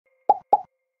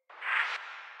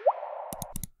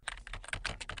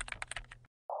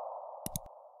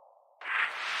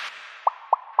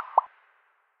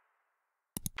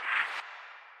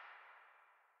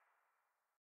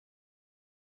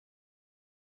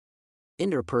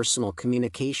Interpersonal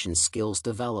communication skills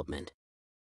development.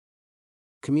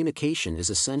 Communication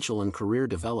is essential in career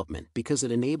development because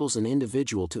it enables an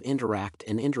individual to interact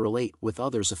and interrelate with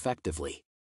others effectively.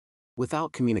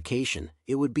 Without communication,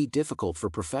 it would be difficult for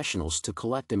professionals to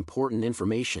collect important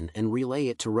information and relay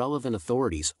it to relevant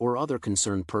authorities or other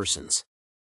concerned persons.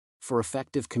 For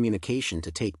effective communication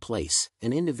to take place,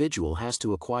 an individual has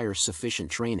to acquire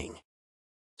sufficient training.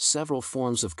 Several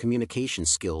forms of communication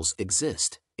skills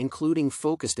exist, including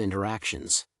focused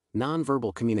interactions,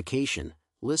 nonverbal communication,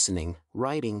 listening,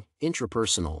 writing,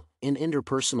 intrapersonal, and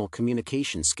interpersonal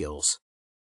communication skills.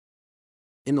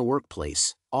 In the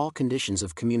workplace, all conditions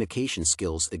of communication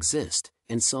skills exist,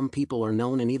 and some people are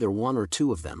known in either one or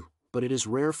two of them, but it is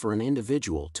rare for an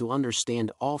individual to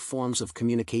understand all forms of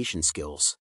communication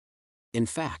skills. In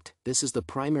fact, this is the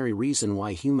primary reason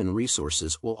why human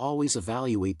resources will always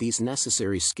evaluate these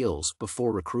necessary skills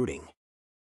before recruiting.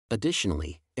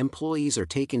 Additionally, employees are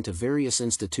taken to various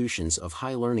institutions of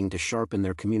high learning to sharpen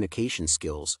their communication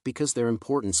skills because their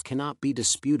importance cannot be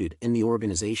disputed in the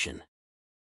organization.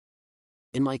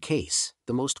 In my case,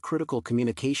 the most critical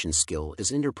communication skill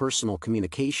is interpersonal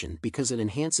communication because it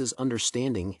enhances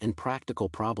understanding and practical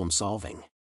problem solving.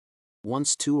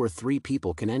 Once 2 or 3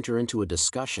 people can enter into a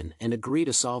discussion and agree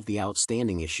to solve the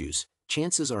outstanding issues,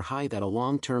 chances are high that a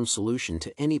long-term solution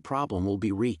to any problem will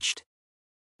be reached.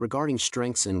 Regarding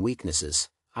strengths and weaknesses,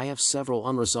 I have several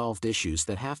unresolved issues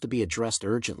that have to be addressed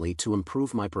urgently to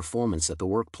improve my performance at the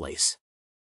workplace.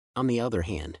 On the other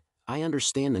hand, I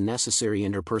understand the necessary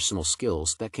interpersonal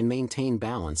skills that can maintain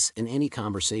balance in any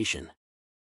conversation.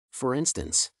 For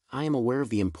instance, I am aware of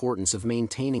the importance of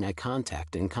maintaining eye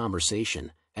contact in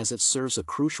conversation, as it serves a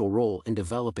crucial role in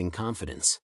developing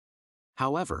confidence.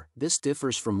 However, this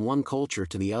differs from one culture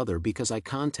to the other because eye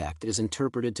contact is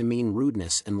interpreted to mean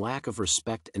rudeness and lack of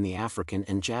respect in the African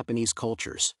and Japanese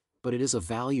cultures, but it is a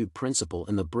valued principle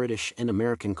in the British and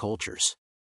American cultures.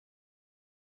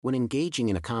 When engaging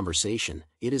in a conversation,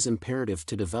 it is imperative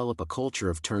to develop a culture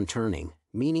of turn-turning,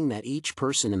 meaning that each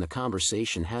person in the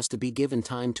conversation has to be given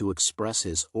time to express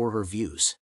his or her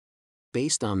views.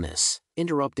 Based on this,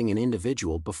 interrupting an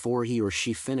individual before he or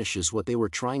she finishes what they were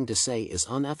trying to say is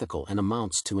unethical and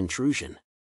amounts to intrusion.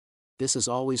 This has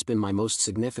always been my most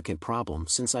significant problem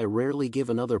since I rarely give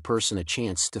another person a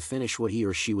chance to finish what he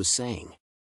or she was saying.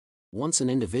 Once an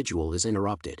individual is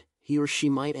interrupted, he or she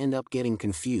might end up getting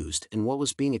confused and what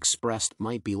was being expressed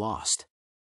might be lost.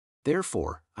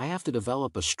 Therefore, I have to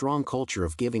develop a strong culture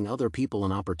of giving other people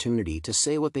an opportunity to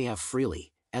say what they have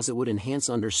freely, as it would enhance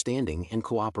understanding and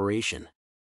cooperation.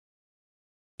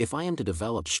 If I am to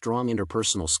develop strong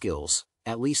interpersonal skills,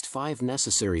 at least 5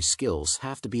 necessary skills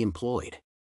have to be employed.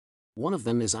 One of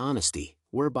them is honesty,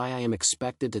 whereby I am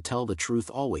expected to tell the truth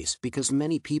always because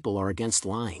many people are against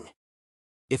lying.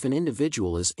 If an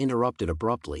individual is interrupted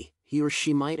abruptly, he or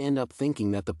she might end up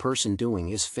thinking that the person doing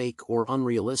is fake or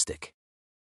unrealistic.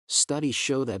 Studies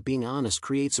show that being honest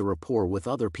creates a rapport with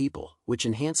other people, which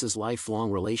enhances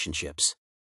lifelong relationships.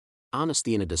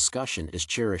 Honesty in a discussion is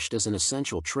cherished as an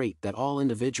essential trait that all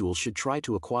individuals should try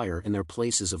to acquire in their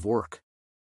places of work.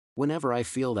 Whenever I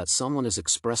feel that someone is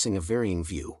expressing a varying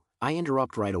view, I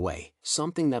interrupt right away,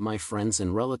 something that my friends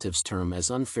and relatives term as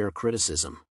unfair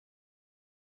criticism.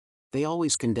 They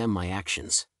always condemn my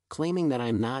actions, claiming that I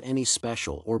am not any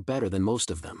special or better than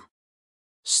most of them.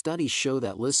 Studies show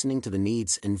that listening to the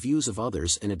needs and views of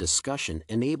others in a discussion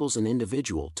enables an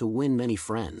individual to win many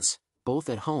friends, both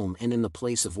at home and in the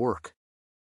place of work.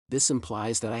 This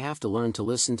implies that I have to learn to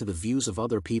listen to the views of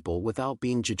other people without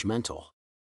being judgmental.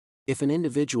 If an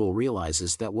individual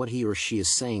realizes that what he or she is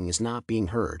saying is not being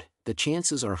heard, the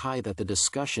chances are high that the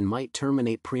discussion might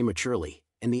terminate prematurely,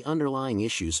 and the underlying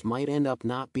issues might end up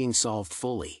not being solved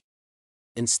fully.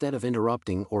 Instead of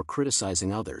interrupting or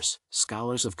criticizing others,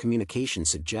 scholars of communication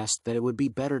suggest that it would be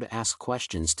better to ask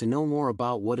questions to know more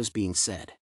about what is being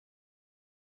said.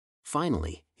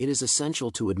 Finally, it is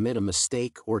essential to admit a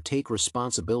mistake or take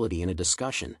responsibility in a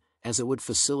discussion, as it would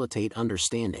facilitate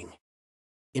understanding.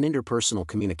 In interpersonal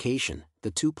communication,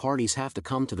 the 2 parties have to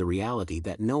come to the reality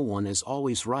that no one is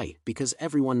always right because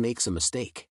everyone makes a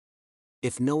mistake.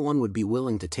 If no one would be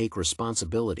willing to take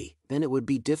responsibility, then it would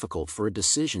be difficult for a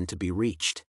decision to be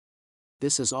reached.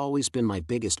 This has always been my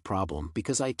biggest problem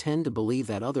because I tend to believe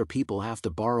that other people have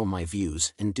to borrow my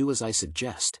views and do as I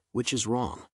suggest, which is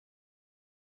wrong.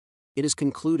 It is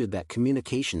concluded that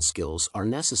communication skills are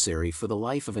necessary for the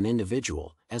life of an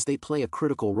individual, as they play a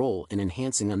critical role in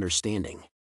enhancing understanding.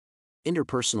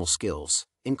 Interpersonal skills,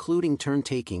 including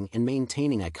turn-taking and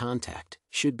maintaining eye contact,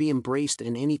 should be embraced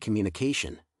in any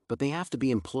communication, but they have to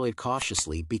be employed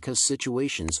cautiously because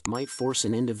situations might force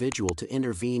an individual to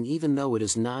intervene even though it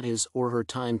is not his or her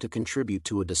time to contribute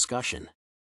to a discussion.